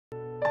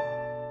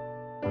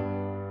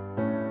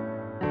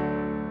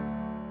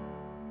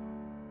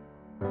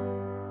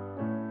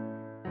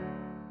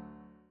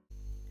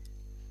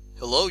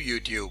Hello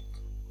YouTube,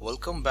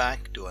 welcome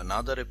back to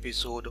another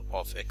episode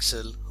of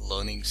Excel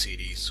Learning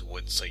Series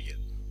with Syed.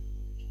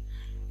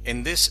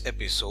 In this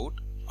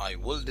episode, I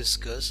will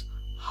discuss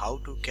how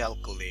to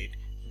calculate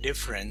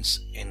difference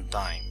in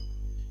time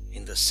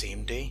in the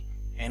same day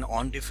and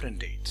on different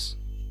dates.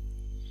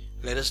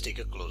 Let us take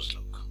a close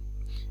look.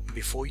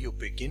 Before you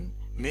begin,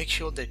 make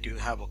sure that you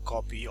have a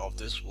copy of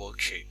this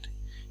worksheet.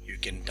 You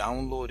can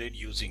download it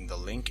using the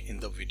link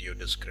in the video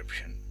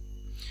description.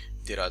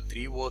 There are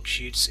 3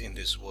 worksheets in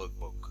this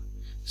workbook.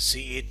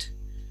 See it,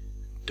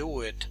 do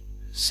it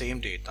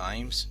same day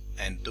times,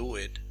 and do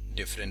it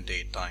different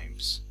day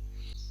times.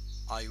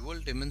 I will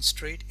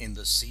demonstrate in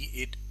the See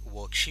It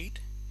worksheet.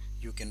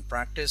 You can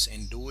practice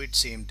in Do It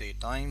Same Day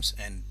Times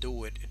and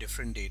Do It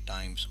Different Day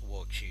Times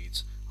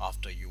worksheets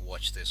after you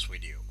watch this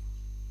video.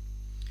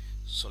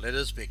 So let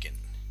us begin.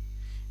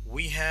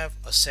 We have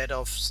a set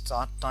of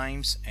start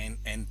times and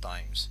end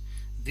times.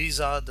 These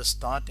are the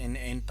start and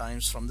end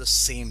times from the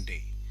same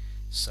day.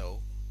 So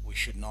we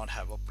should not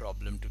have a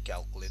problem to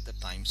calculate the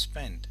time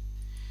spent.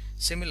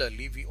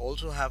 Similarly, we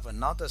also have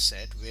another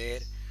set where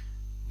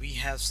we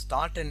have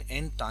start and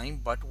end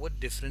time but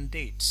with different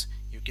dates.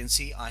 You can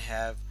see I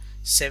have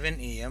 7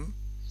 AM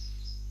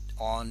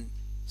on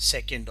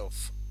 2nd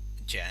of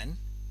Jan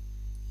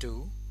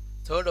to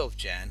 3rd of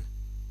Jan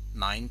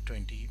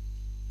 9:20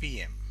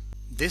 PM.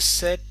 This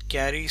set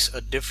carries a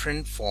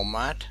different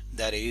format,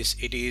 that is,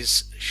 it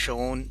is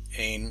shown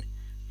in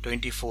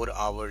 24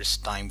 hours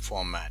time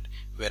format,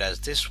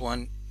 whereas this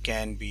one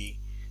can be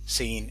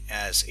seen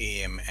as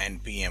AM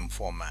and PM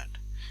format.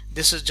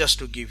 This is just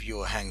to give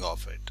you a hang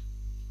of it.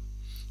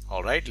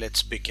 Alright,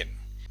 let's begin.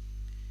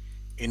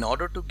 In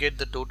order to get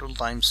the total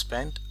time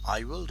spent,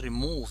 I will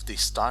remove the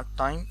start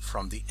time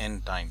from the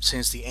end time,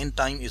 since the end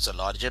time is a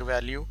larger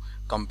value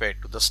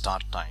compared to the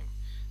start time.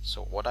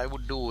 So what I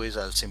would do is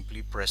I'll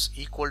simply press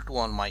equal to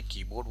on my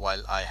keyboard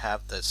while I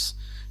have this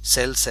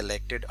cell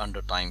selected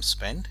under time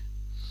spent,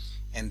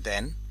 and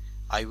then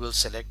I will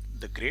select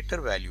the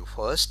greater value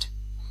first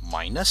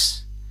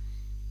minus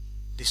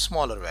the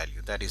smaller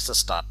value, that is the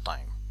start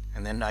time,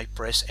 and then I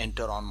press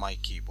enter on my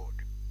keyboard.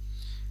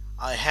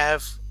 I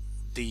have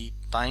the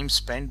time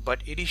spent,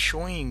 but it is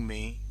showing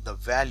me the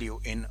value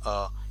in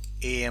a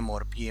AM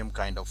or PM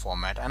kind of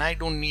format, and I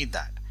don't need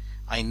that.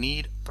 I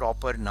need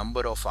proper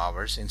number of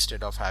hours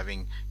instead of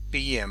having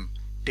PM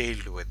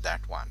tailed with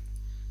that one.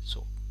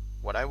 So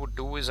what I would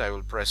do is I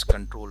will press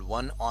Ctrl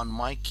 1 on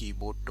my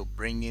keyboard to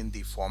bring in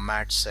the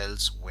Format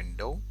Cells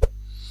window.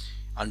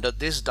 Under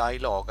this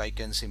dialog, I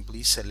can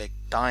simply select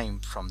time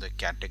from the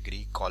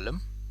category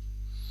column,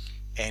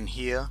 and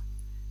here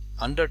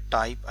under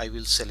type I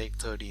will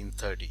select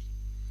 1330.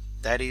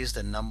 That is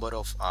the number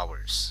of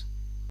hours.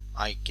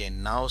 I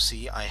can now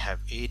see I have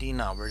 18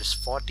 hours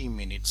 40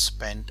 minutes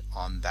spent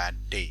on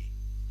that day.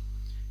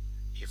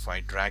 If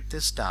I drag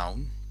this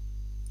down,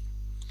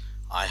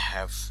 I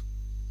have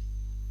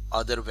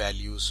other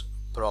values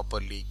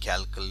properly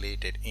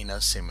calculated in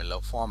a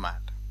similar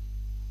format.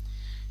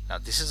 Now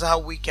this is how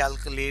we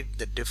calculate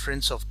the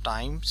difference of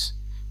times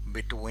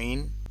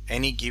between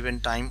any given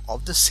time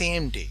of the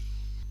same day.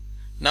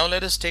 Now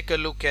let us take a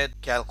look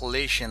at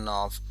calculation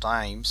of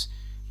times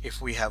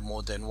if we have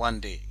more than one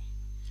day.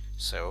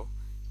 So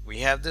we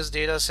have this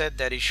data set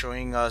that is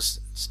showing us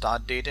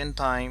start date and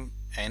time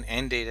and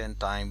end date and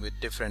time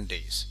with different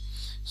days.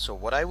 So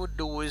what I would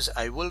do is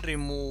I will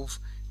remove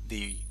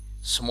the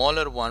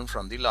smaller one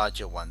from the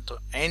larger one. So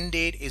end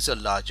date is a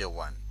larger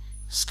one,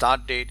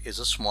 start date is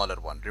a smaller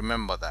one,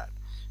 remember that.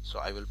 So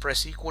I will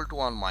press equal to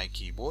on my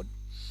keyboard,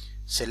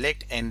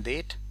 select end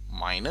date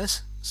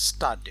minus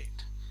start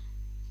date,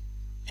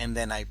 and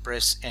then I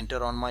press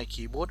enter on my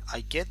keyboard.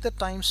 I get the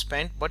time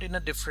spent but in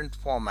a different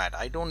format.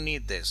 I don't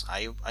need this.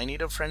 I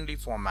need a friendly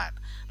format,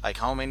 like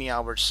how many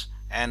hours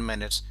and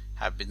minutes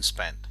have been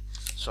spent.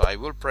 So I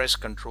will press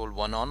Ctrl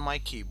 1 on my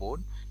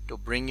keyboard to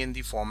bring in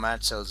the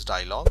Format Cells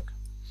dialog.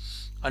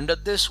 Under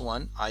this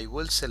one I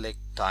will select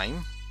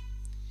time,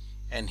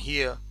 and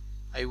here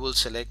I will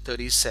select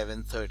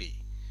 3730.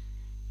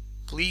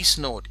 Please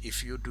note,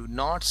 if you do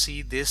not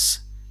see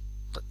this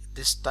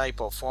type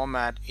of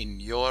format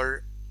in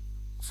your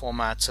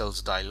Format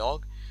Cells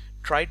dialog,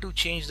 try to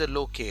change the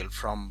locale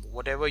from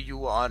whatever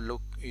you are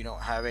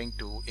having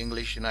to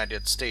English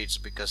United States,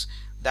 because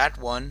that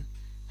one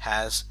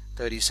has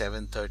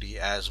 3730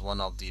 as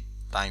one of the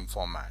time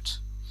formats.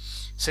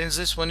 Since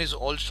this one is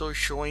also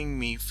showing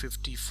me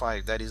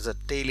 55, that is the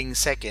tailing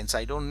seconds,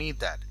 I don't need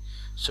that.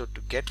 So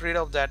to get rid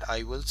of that,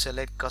 I will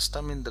select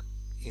custom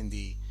in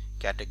the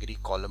category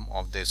column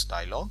of this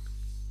dialog,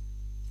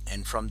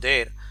 and from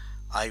there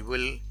I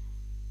will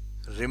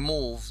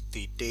remove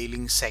the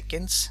tailing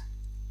seconds,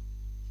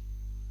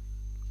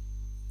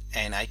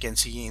 and I can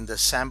see in the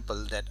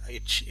sample that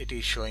it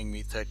is showing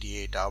me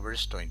 38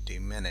 hours 20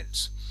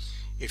 minutes.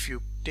 If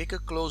you take a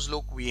close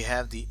look, we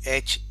have the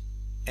H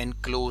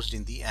enclosed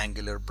in the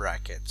angular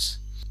brackets.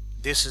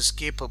 This is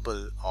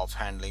capable of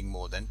handling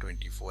more than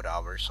 24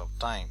 hours of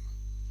time.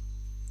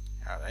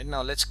 Alright,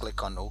 now let's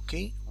click on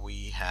OK.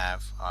 We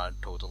have our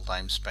total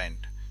time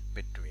spent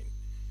between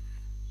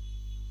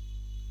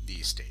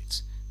these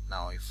dates.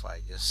 Now if I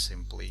just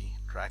simply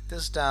drag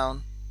this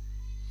down,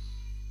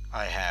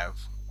 I have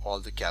all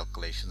the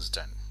calculations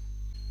done.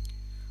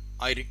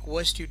 I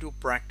request you to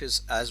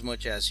practice as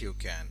much as you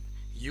can.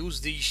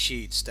 Use these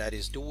sheets, that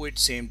is, do it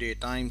same day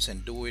times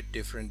and do it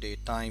different day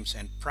times,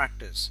 and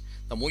practice.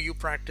 The more you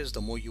practice,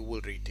 the more you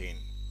will retain.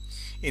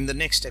 In the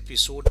next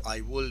episode,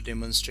 I will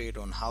demonstrate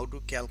on how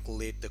to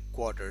calculate the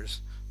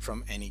quarters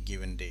from any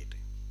given date.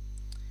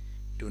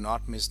 Do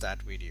not miss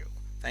that video.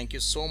 Thank you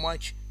so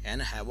much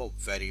and have a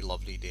very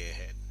lovely day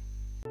ahead.